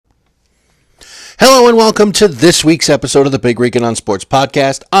Hello and welcome to this week's episode of the Big Rican on Sports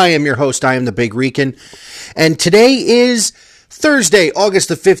podcast. I am your host, I am the Big Rican, and today is Thursday, August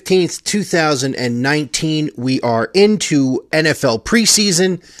the 15th, 2019. We are into NFL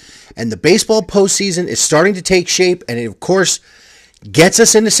preseason, and the baseball postseason is starting to take shape, and it, of course, gets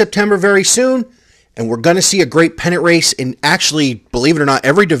us into September very soon, and we're going to see a great pennant race in actually, believe it or not,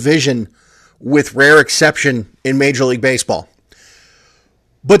 every division with rare exception in Major League Baseball.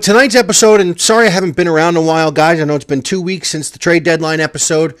 But tonight's episode, and sorry I haven't been around in a while, guys. I know it's been 2 weeks since the trade deadline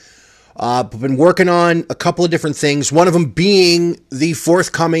episode. I've been working on a couple of different things, one of them being the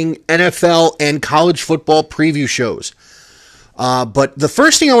forthcoming NFL and college football preview shows. But the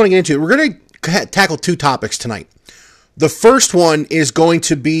first thing I want to get into, we're going to tackle two topics tonight. The first one is going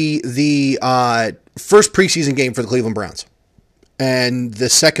to be the first preseason game for the Cleveland Browns. And the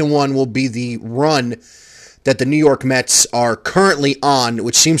second one will be the run that the New York Mets are currently on,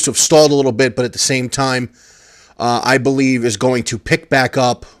 which seems to have stalled a little bit, but at the same time, I believe is going to pick back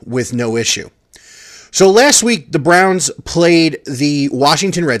up with no issue. So last week, the Browns played the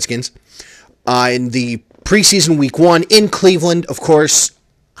Washington Redskins in the preseason week 1 in Cleveland. Of course,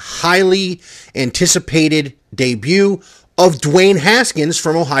 highly anticipated debut of Dwayne Haskins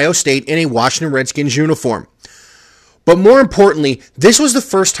from Ohio State in a Washington Redskins uniform. But more importantly, this was the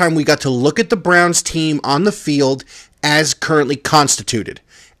first time we got to look at the Browns team on the field as currently constituted.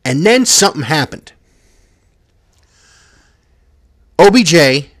 And then something happened.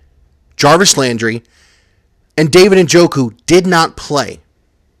 OBJ, Jarvis Landry, and David Njoku did not play.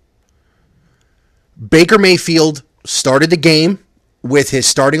 Baker Mayfield started the game with his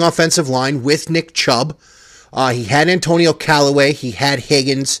starting offensive line with Nick Chubb. He had Antonio Callaway, he had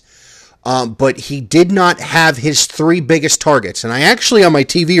Higgins, but he did not have his three biggest targets. And I actually, on my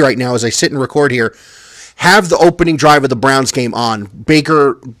TV right now, as I sit and record here, have the opening drive of the Browns game on.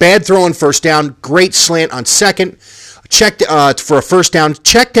 Baker, bad throw on first down, great slant on second, checked for a first down,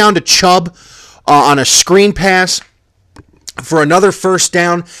 check down to Chubb on a screen pass for another first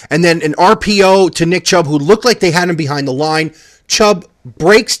down, and then an RPO to Nick Chubb, who looked like they had him behind the line. Chubb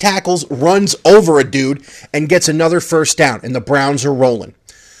breaks tackles, runs over a dude, and gets another first down, and the Browns are rolling.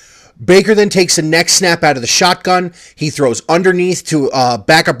 Baker then takes the next snap out of the shotgun. He throws underneath to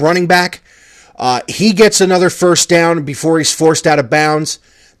backup running back. He gets another first down before he's forced out of bounds.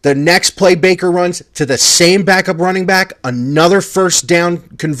 The next play, Baker runs to the same backup running back. Another first down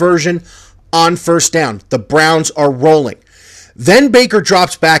conversion on first down. The Browns are rolling. Then Baker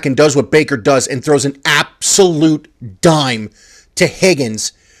drops back and does what Baker does and throws an absolute dime to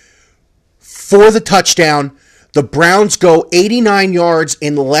Higgins for the touchdown. The Browns go 89 yards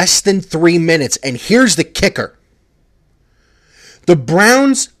in less than 3 minutes. And here's the kicker. The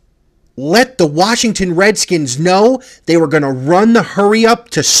Browns let the Washington Redskins know they were going to run the hurry up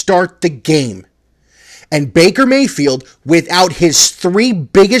to start the game. And Baker Mayfield, without his three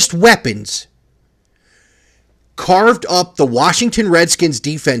biggest weapons, carved up the Washington Redskins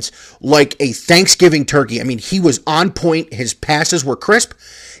defense like a Thanksgiving turkey. I mean, he was on point. His passes were crisp.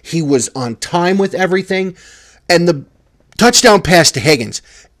 He was on time with everything. And the touchdown pass to Higgins,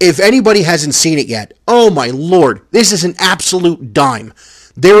 if anybody hasn't seen it yet, oh my Lord, this is an absolute dime.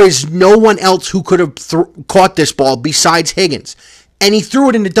 There is no one else who could have caught this ball besides Higgins. And he threw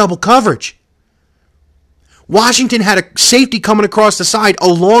it into double coverage. Washington had a safety coming across the side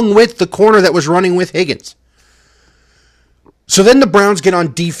along with the corner that was running with Higgins. So then the Browns get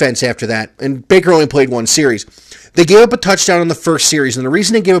on defense after that, and Baker only played one series. They gave up a touchdown on the first series, and the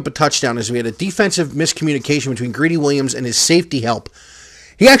reason they gave up a touchdown is we had a defensive miscommunication between Greedy Williams and his safety help.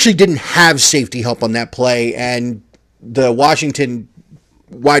 He actually didn't have safety help on that play, and the Washington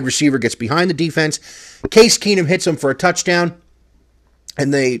wide receiver gets behind the defense. Case Keenum hits him for a touchdown,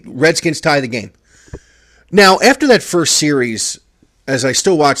 and the Redskins tie the game. Now, after that first series, as I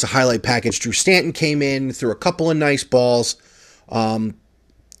still watch the highlight package, Drew Stanton came in, threw a couple of nice balls.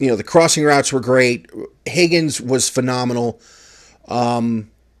 The crossing routes were great. Higgins was phenomenal.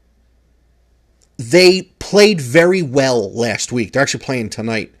 They played very well last week. They're actually playing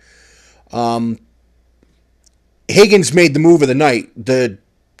tonight. Higgins made the move of the night.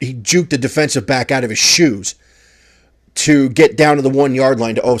 He juked the defensive back out of his shoes to get down to the 1 yard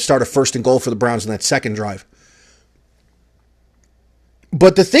line to start a first and goal for the Browns on that second drive.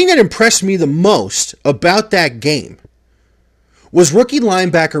 But the thing that impressed me the most about that game was rookie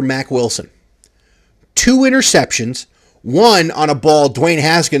linebacker Mack Wilson. 2 interceptions, one on a ball Dwayne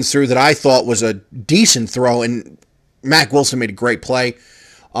Haskins threw that I thought was a decent throw, and Mack Wilson made a great play.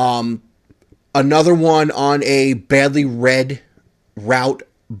 Another one on a badly read route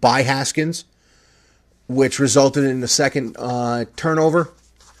by Haskins, which resulted in the second turnover.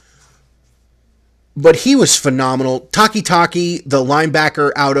 But he was phenomenal. Taki, the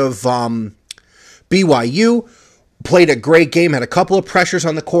linebacker out of BYU, played a great game, had a couple of pressures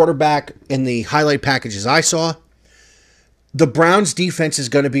on the quarterback in the highlight packages I saw. The Browns defense is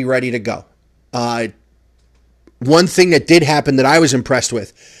going to be ready to go. One thing that did happen that I was impressed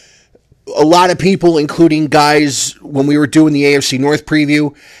with, a lot of people, including guys, when we were doing the AFC North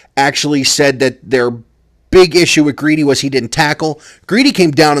preview, actually said that their big issue with Greedy was he didn't tackle. Greedy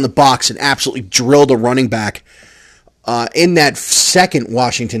came down in the box and absolutely drilled a running back in that second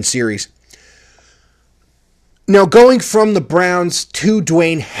Washington series. Now, going from the Browns to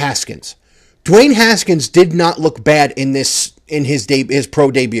Dwayne Haskins. Dwayne Haskins did not look bad in his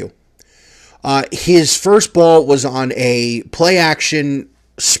pro debut. His first ball was on a play-action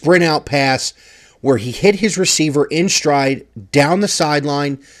sprint-out pass where he hit his receiver in stride down the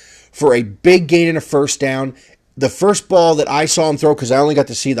sideline for a big gain and a first down. The first ball that I saw him throw, because I only got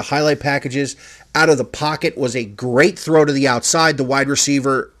to see the highlight packages, out of the pocket was a great throw to the outside. The wide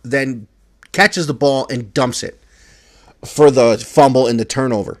receiver then catches the ball and dumps it for the fumble and the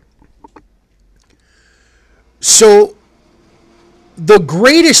turnover. So, the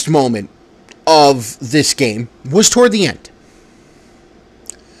greatest moment of this game was toward the end.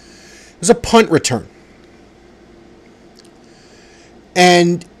 It was a punt return.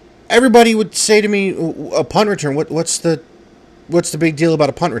 And everybody would say to me, a punt return, what's the big deal about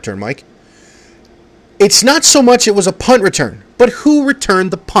a punt return, Mike? It's not so much it was a punt return, but who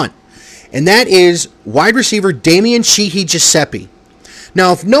returned the punt? And that is wide receiver Damian Sheehy Giuseppe.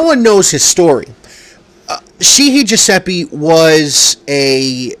 Now, if no one knows his story, Sheehy Giuseppe was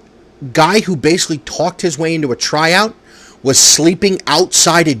a guy who basically talked his way into a tryout, was sleeping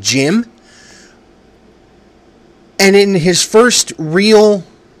outside a gym, and in his first real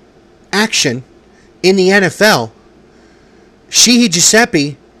action in the NFL, Sheehy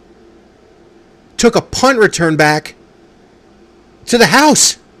Giuseppe took a punt return back to the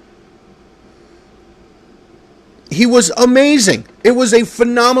house. He was amazing. It was a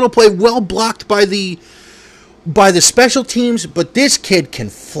phenomenal play, well blocked by the special teams, but this kid can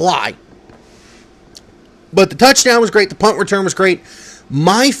fly. But the touchdown was great. The punt return was great.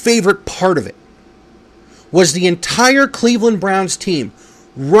 My favorite part of it was the entire Cleveland Browns team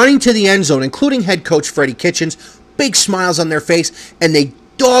running to the end zone, including head coach Freddie Kitchens, big smiles on their face, and they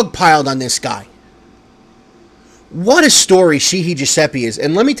dogpiled on this guy. What a story Sheehy Giuseppe is.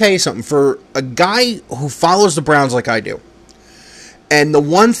 And let me tell you something, for a guy who follows the Browns like I do, and the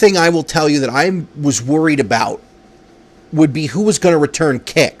one thing I will tell you that I was worried about would be who was going to return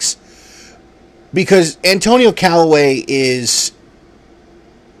kicks. Because Antonio Callaway is,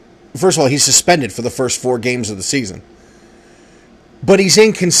 first of all, he's suspended for the first 4 games of the season. But he's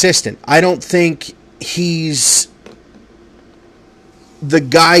inconsistent. I don't think he's the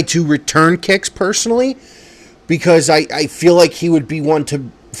guy to return kicks personally, because I feel like he would be one to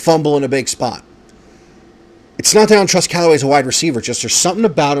fumble in a big spot. It's not that I don't trust Callaway as a wide receiver, just there's something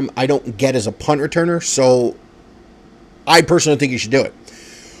about him I don't get as a punt returner, so I personally think he should do it.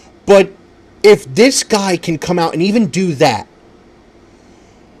 But if this guy can come out and even do that,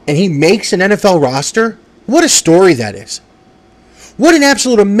 and he makes an NFL roster, what a story that is. What an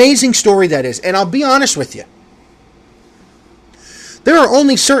absolute amazing story that is. And I'll be honest with you. There are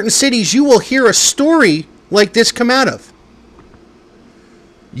only certain cities you will hear a story like this come out of.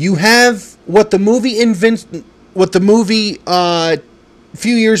 You have what the movie a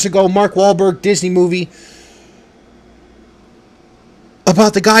few years ago, Mark Wahlberg Disney movie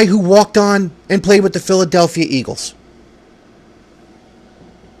about the guy who walked on and played with the Philadelphia Eagles.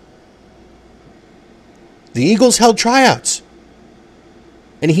 The Eagles held tryouts,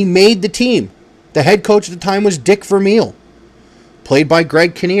 and he made the team. The head coach at the time was Dick Vermeil, played by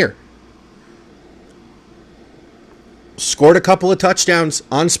Greg Kinnear. Scored a couple of touchdowns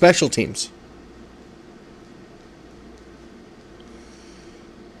on special teams.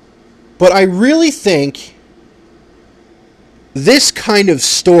 But I really think this kind of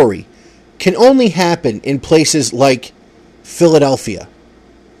story can only happen in places like Philadelphia,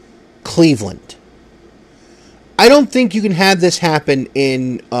 Cleveland. I don't think you can have this happen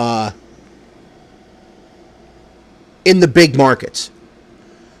in the big markets.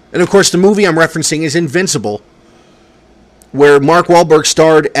 And of course, the movie I'm referencing is Invincible, where Mark Wahlberg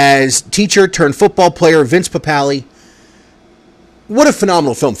starred as teacher turned football player Vince Papale. What a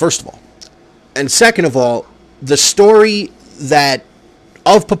phenomenal film, first of all. And second of all, the story that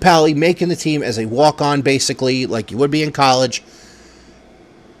of Papale making the team as a walk-on, basically, like you would be in college,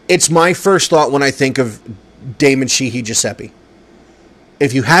 it's my first thought when I think of Damon Sheehy Giuseppe.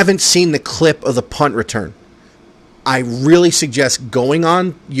 If you haven't seen the clip of the punt return, I really suggest going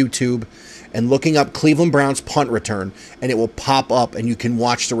on YouTube and looking up Cleveland Browns punt return, and it will pop up and you can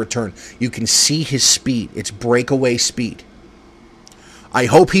watch the return. You can see his speed. It's breakaway speed. I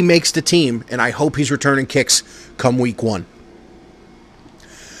hope he makes the team, and I hope he's returning kicks come week 1.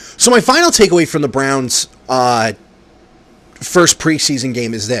 So my final takeaway from the Browns' first preseason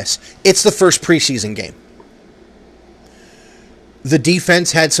game is this. It's the first preseason game. The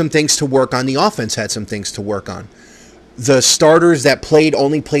defense had some things to work on. The offense had some things to work on. The starters that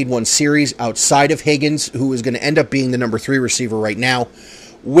only played one series outside of Higgins, who is going to end up being the number 3 receiver right now,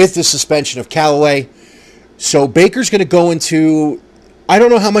 with the suspension of Callaway. So Baker's going to go into, I don't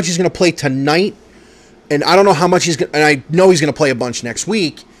know how much he's going to play tonight, and I don't know how much and I know he's going to play a bunch next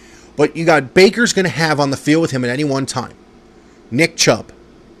week, but you got Baker's going to have on the field with him at any one time Nick Chubb,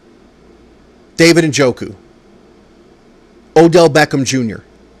 David Njoku, Odell Beckham Jr.,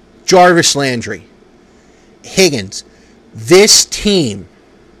 Jarvis Landry, Higgins. This team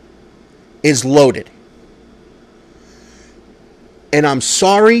is loaded. And I'm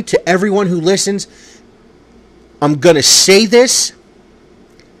sorry to everyone who listens. I'm going to say this,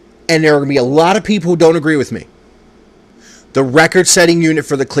 and there are going to be a lot of people who don't agree with me. The record-setting unit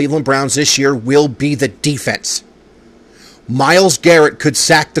for the Cleveland Browns this year will be the defense. Myles Garrett could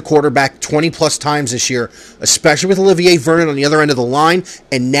sack the quarterback 20-plus times this year, especially with Olivier Vernon on the other end of the line,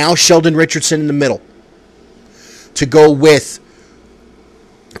 and now Sheldon Richardson in the middle, to go with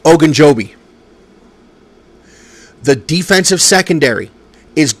Ogunjobi. The defensive secondary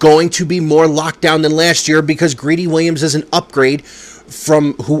is going to be more locked down than last year because Greedy Williams is an upgrade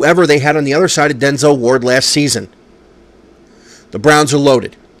from whoever they had on the other side of Denzel Ward last season. The Browns are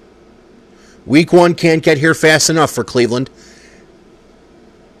loaded. Week 1 can't get here fast enough for Cleveland.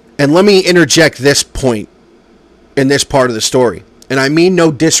 And let me interject this point in this part of the story. And I mean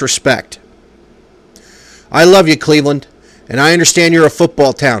no disrespect. I love you, Cleveland, and I understand you're a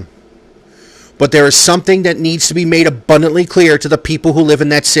football town. But there is something that needs to be made abundantly clear to the people who live in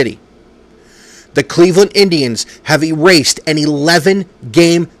that city. The Cleveland Indians have erased an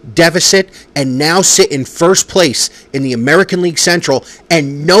 11-game deficit and now sit in first place in the American League Central,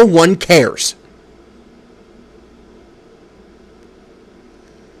 and no one cares.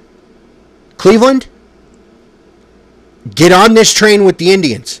 Cleveland, get on this train with the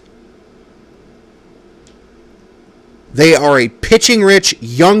Indians. They are a pitching-rich,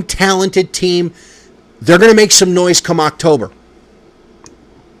 young, talented team. They're going to make some noise come October.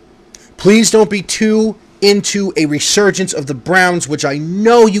 Please don't be too into a resurgence of the Browns, which I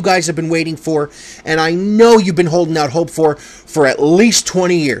know you guys have been waiting for, and I know you've been holding out hope for at least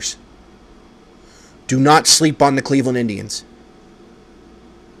 20 years. Do not sleep on the Cleveland Indians.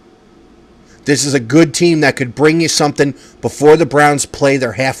 This is a good team that could bring you something before the Browns play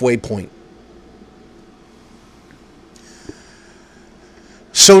their halfway point.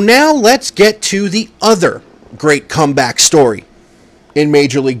 So now let's get to the other great comeback story in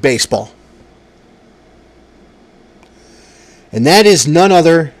Major League Baseball. And that is none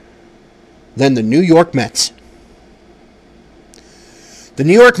other than the New York Mets. The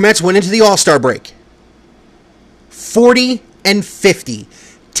New York Mets went into the All-Star break 40-50,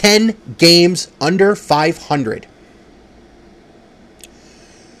 10 games under 500.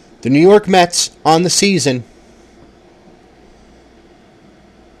 The New York Mets on the season,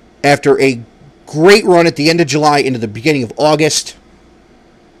 after a great run at the end of July into the beginning of August,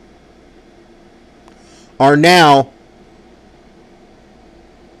 are now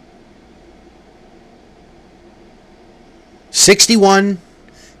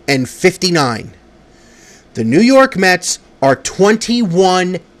 /61-59. The New York Mets are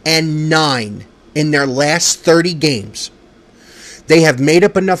 21-9 in their last 30 games. They have made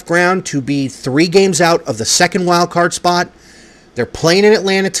up enough ground to be 3 games out of the second wild card spot. They're playing in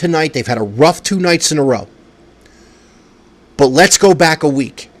Atlanta tonight. They've had a rough 2 nights in a row. But let's go back a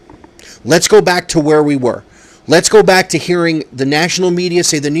week. Let's go back to where we were. Let's go back to hearing the national media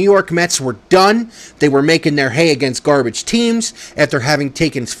say the New York Mets were done. They were making their hay against garbage teams after having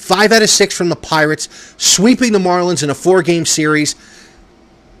taken 5 out of 6 from the Pirates, sweeping the Marlins in a 4-game series,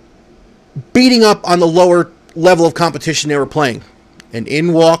 beating up on the lower level of competition they were playing. And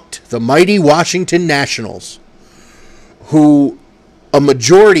in walked the mighty Washington Nationals, who a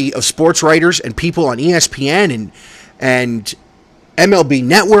majority of sports writers and people on ESPN and MLB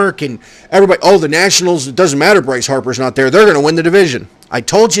Network and everybody, the Nationals, it doesn't matter, Bryce Harper's not there, they're going to win the division. I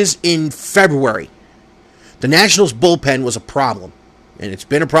told you in February, the Nationals bullpen was a problem, and it's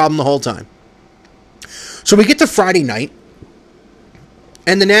been a problem the whole time. So we get to Friday night,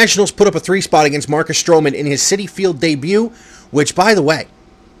 and the Nationals put up a 3-spot against Marcus Stroman in his Citi Field debut, which, by the way,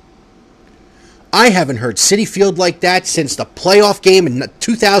 I haven't heard Citi Field like that since the playoff game in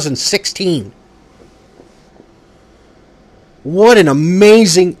 2016. What an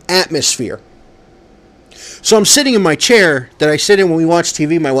amazing atmosphere. So I'm sitting in my chair that I sit in when we watch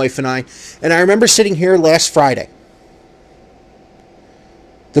TV, my wife and I remember sitting here last Friday.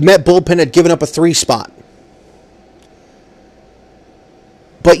 The Met bullpen had given up a 3 spot.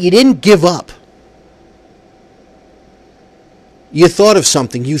 But you didn't give up. You thought of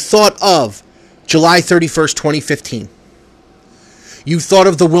something. You thought of July 31st, 2015. You thought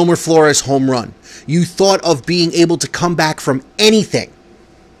of the Wilmer Flores home run. You thought of being able to come back from anything.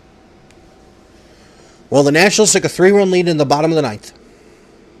 Well, the Nationals took a 3-run lead in the bottom of the 9th.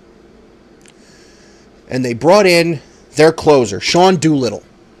 And they brought in their closer, Sean Doolittle.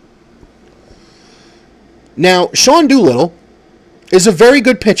 Now, Sean Doolittle is a very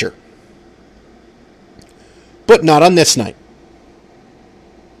good pitcher. But not on this night.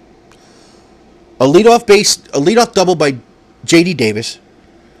 A leadoff double by J.D. Davis.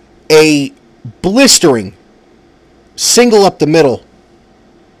 A blistering single up the middle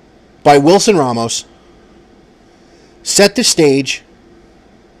by Wilson Ramos set the stage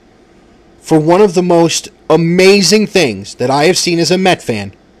for one of the most amazing things that I have seen as a Met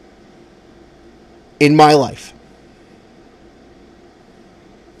fan in my life.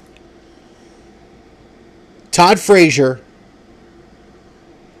 Todd Frazier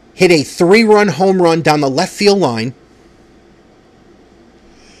hit a 3-run home run down the left field line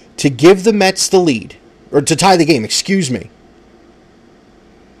to give the Mets the lead, or to tie the game,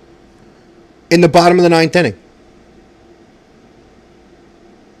 in the bottom of the 9th inning.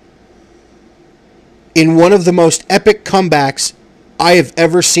 In one of the most epic comebacks I have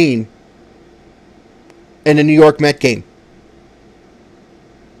ever seen in a New York Met game.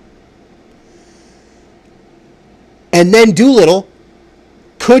 And then Doolittle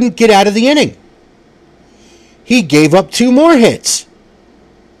couldn't get out of the inning. He gave up 2 more hits.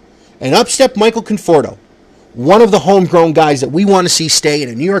 And up stepped Michael Conforto, one of the homegrown guys that we want to see stay in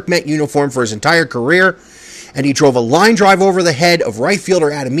a New York Met uniform for his entire career. And he drove a line drive over the head of right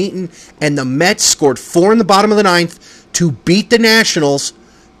fielder Adam Eaton. And the Mets scored 4 in the bottom of the 9th to beat the Nationals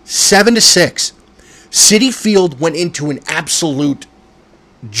 7-6. Citi Field went into an absolute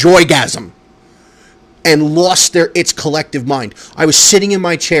joygasm and lost its collective mind. I was sitting in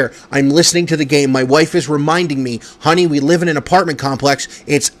my chair. I'm listening to the game. My wife is reminding me, honey, we live in an apartment complex.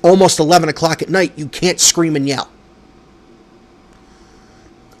 It's almost 11 o'clock at night. You can't scream and yell.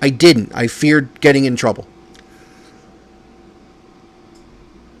 I didn't. I feared getting in trouble.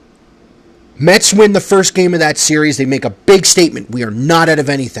 Mets win the first game of that series. They make a big statement. We are not out of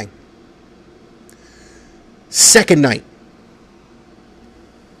anything. Second night,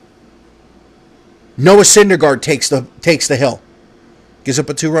 Noah Syndergaard takes the hill. Gives up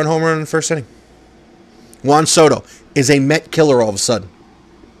a 2-run home run in the first inning. Juan Soto is a Met killer all of a sudden.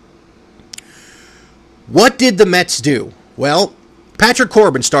 What did the Mets do? Well, Patrick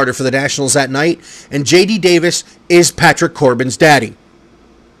Corbin started for the Nationals that night, and J.D. Davis is Patrick Corbin's daddy.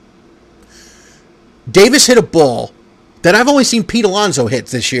 Davis hit a ball that I've only seen Pete Alonso hit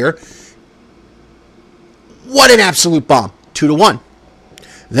this year. What an absolute bomb. 2-1.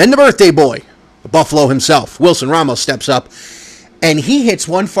 Then the birthday boy, the Buffalo himself, Wilson Ramos, steps up, and he hits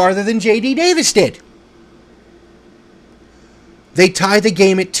one farther than J.D. Davis did. They tie the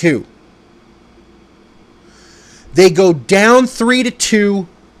game at 2. They go down 3-2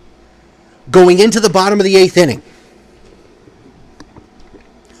 going into the bottom of the 8th inning.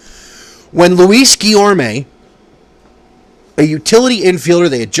 When Luis Guillorme, a utility infielder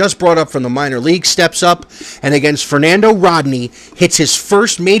they had just brought up from the minor league, steps up and against Fernando Rodney hits his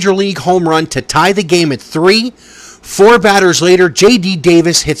first major league home run to tie the game at 3. 4 batters later, J.D.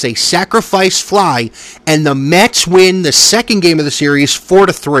 Davis hits a sacrifice fly, and the Mets win the second game of the series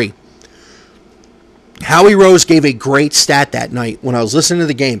 4-3. Howie Rose gave a great stat that night when I was listening to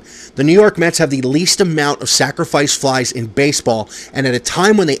the game. The New York Mets have the least amount of sacrifice flies in baseball, and at a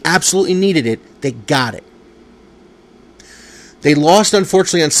time when they absolutely needed it, they got it. They lost,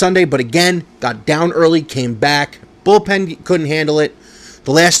 unfortunately, on Sunday, but again, got down early, came back. Bullpen couldn't handle it.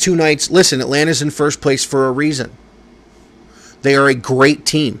 The last 2 nights, listen, Atlanta's in first place for a reason. They are a great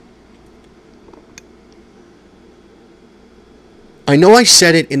team. I know I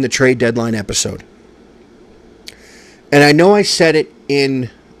said it in the trade deadline episode. And I know I said it in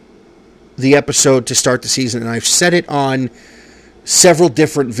the episode to start the season, and I've said it on several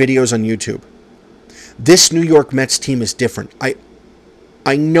different videos on YouTube. This New York Mets team is different.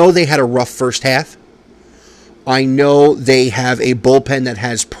 I know they had a rough first half. I know they have a bullpen that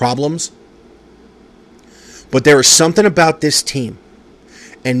has problems. But there is something about this team.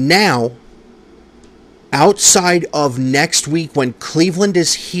 And now, outside of next week when Cleveland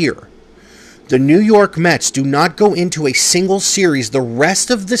is here, the New York Mets do not go into a single series the rest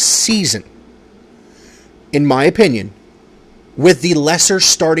of the season, in my opinion, with the lesser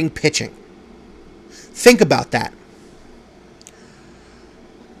starting pitching. Think about that.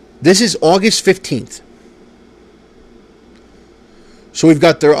 This is August 15th. So we've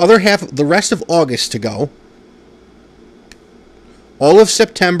got the rest of August to go. All of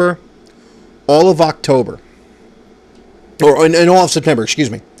September, all of October. And all of September, excuse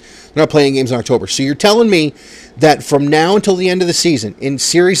me. They're not playing games in October. So you're telling me that from now until the end of the season, in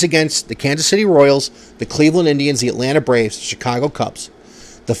series against the Kansas City Royals, the Cleveland Indians, the Atlanta Braves, the Chicago Cubs,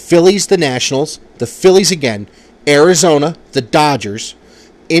 the Phillies, the Nationals, the Phillies again, Arizona, the Dodgers,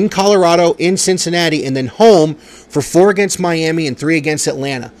 in Colorado, in Cincinnati, and then home for 4 against Miami and 3 against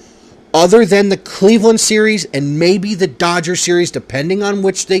Atlanta. Other than the Cleveland series and maybe the Dodger series, depending on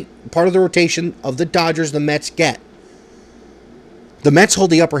which part of the rotation of the Dodgers the Mets get, the Mets hold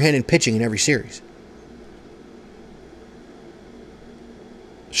the upper hand in pitching in every series.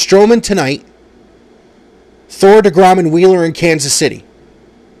 Stroman tonight, Thor, DeGrom, and Wheeler in Kansas City.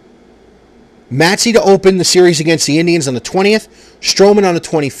 Matsy to open the series against the Indians on the 20th, Stroman on the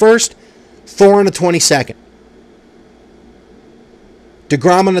 21st, Thor on the 22nd.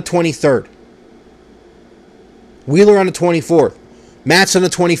 DeGrom on the 23rd. Wheeler on the 24th. Matz on the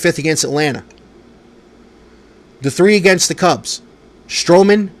 25th against Atlanta. The 3 against the Cubs.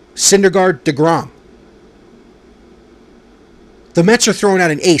 Stroman, Syndergaard, DeGrom. The Mets are throwing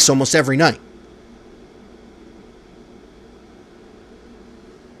out an ace almost every night.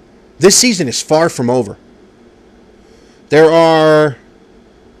 This season is far from over. There are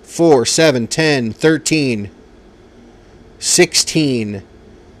 4, 7, 10, 13, 16,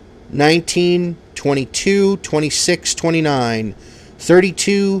 19, 22, 26, 29,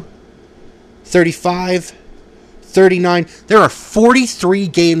 32, 35, 39. There are 43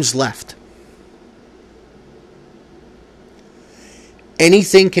 games left.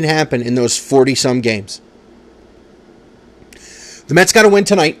 Anything can happen in those 40-some games. The Mets got to win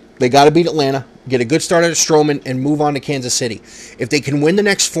tonight. They got to beat Atlanta, get a good start out of Stroman, and move on to Kansas City. If they can win the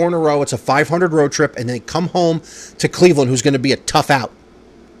next 4 in a row, it's a 500 road trip, and they come home to Cleveland, who's going to be a tough out.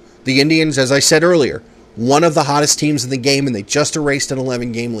 The Indians, as I said earlier, one of the hottest teams in the game, and they just erased an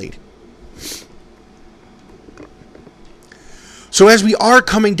 11-game lead. So as we are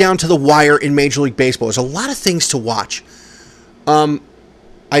coming down to the wire in Major League Baseball, there's a lot of things to watch.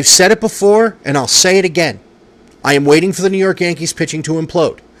 I've said it before, and I'll say it again. I am waiting for the New York Yankees pitching to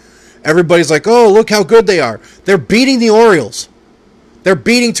implode. Everybody's like, oh, look how good they are. They're beating the Orioles. They're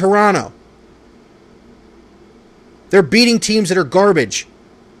beating Toronto. They're beating teams that are garbage.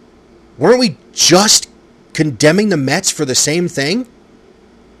 Weren't we just condemning the Mets for the same thing?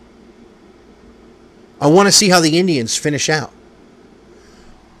 I want to see how the Indians finish out.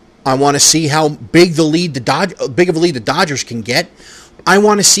 I want to see how big of a lead the Dodgers can get. I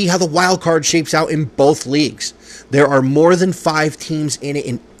want to see how the wild card shapes out in both leagues. There are more than 5 teams in it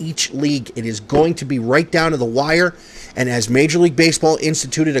in each league. It is going to be right down to the wire. And as Major League Baseball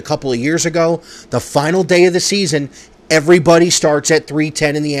instituted a couple of years ago, the final day of the season, everybody starts at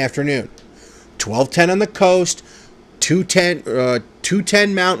 3:10 in the afternoon. 12:10 on the coast,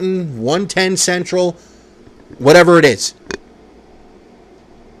 2:10 Mountain, 1:10 Central, whatever it is.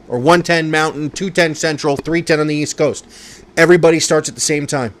 Or 1:10 Mountain, 2:10 Central, 3:10 on the East Coast. Everybody starts at the same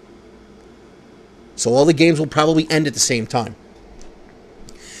time. So all the games will probably end at the same time.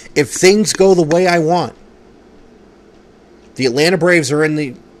 If things go the way I want, the Atlanta Braves are in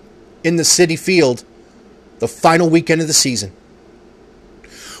the Citi Field the final weekend of the season.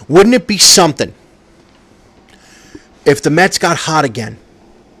 Wouldn't it be something if the Mets got hot again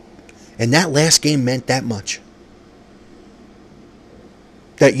and that last game meant that much?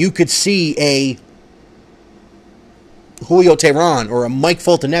 That you could see a Julio Teheran or a Mike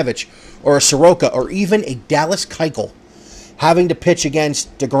Foltynewicz or a Soroka or even a Dallas Keuchel having to pitch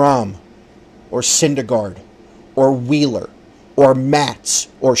against DeGrom or Syndergaard or Wheeler or Matz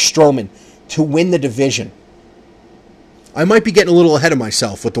or Stroman to win the division. I might be getting a little ahead of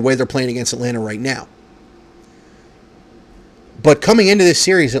myself with the way they're playing against Atlanta right now. But coming into this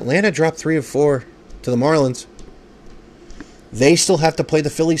series, Atlanta dropped 3 of 4 to the Marlins. They still have to play the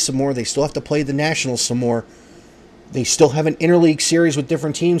Phillies some more. They still have to play the Nationals some more. They still have an interleague series with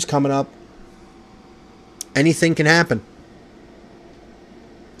different teams coming up. Anything can happen.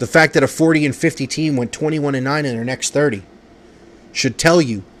 The fact that a 40-50 team went 21-9 in their next 30 should tell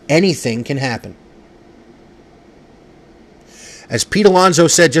you anything can happen. As Pete Alonso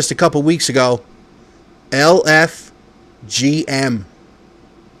said just a couple weeks ago, LFGM.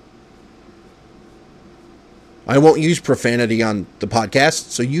 I won't use profanity on the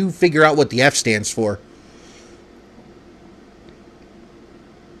podcast, so you figure out what the F stands for.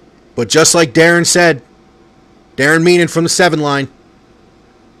 But just like Darren said, Darren Meenan from the 7 line,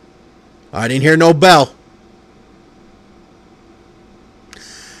 I didn't hear no bell.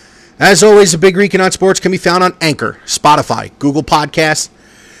 As always, the Big Rican on Sports can be found on Anchor, Spotify, Google Podcasts,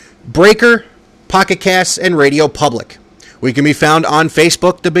 Breaker, Pocket Casts, and Radio Public. We can be found on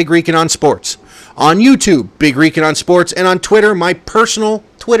Facebook, The Big Rican on Sports, on YouTube, Big Rican on Sports, and on Twitter, my personal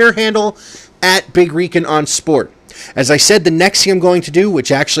Twitter handle, at Big Rican on Sport. As I said, the next thing I'm going to do,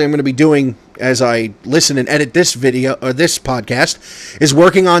 which actually I'm going to be doing as I listen and edit this video or this podcast, is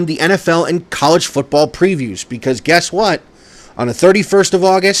working on the NFL and college football previews. Because guess what? On the 31st of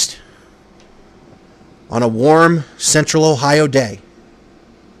August, on a warm Central Ohio day,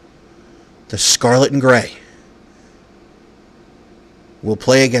 the Scarlet and Gray will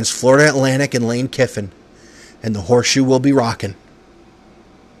play against Florida Atlantic and Lane Kiffin, and the horseshoe will be rocking.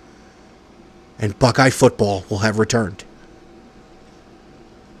 And Buckeye football will have returned.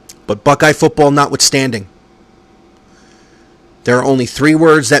 But Buckeye football notwithstanding, there are only 3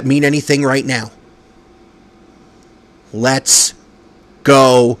 words that mean anything right now. Let's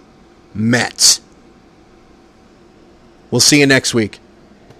go Mets. We'll see you next week.